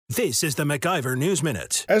This is the MacIver News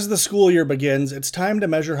Minute. As the school year begins, it's time to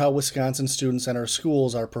measure how Wisconsin students and our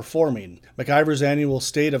schools are performing. MacIver's annual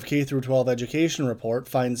State of K-12 Education report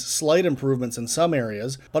finds slight improvements in some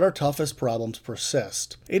areas, but our toughest problems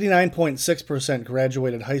persist. 89.6%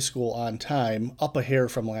 graduated high school on time, up a hair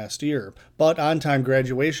from last year, but on-time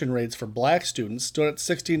graduation rates for black students stood at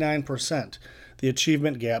 69%. The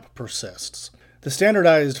achievement gap persists. The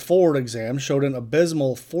standardized Forward exam showed an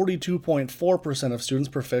abysmal 42.4% of students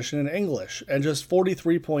proficient in English and just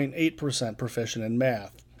 43.8% proficient in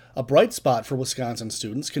math. A bright spot for Wisconsin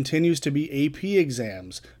students continues to be AP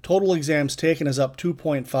exams. Total exams taken is up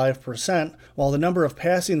 2.5%, while the number of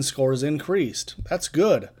passing scores increased. That's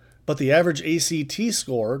good. But the average ACT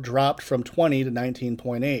score dropped from 20 to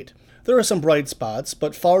 19.8. There are some bright spots,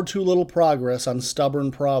 but far too little progress on stubborn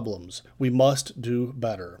problems. We must do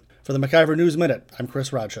better. For the MacIver News Minute, I'm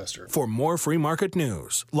Chris Rochester. For more free market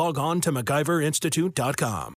news, log on to MacIverInstitute.com.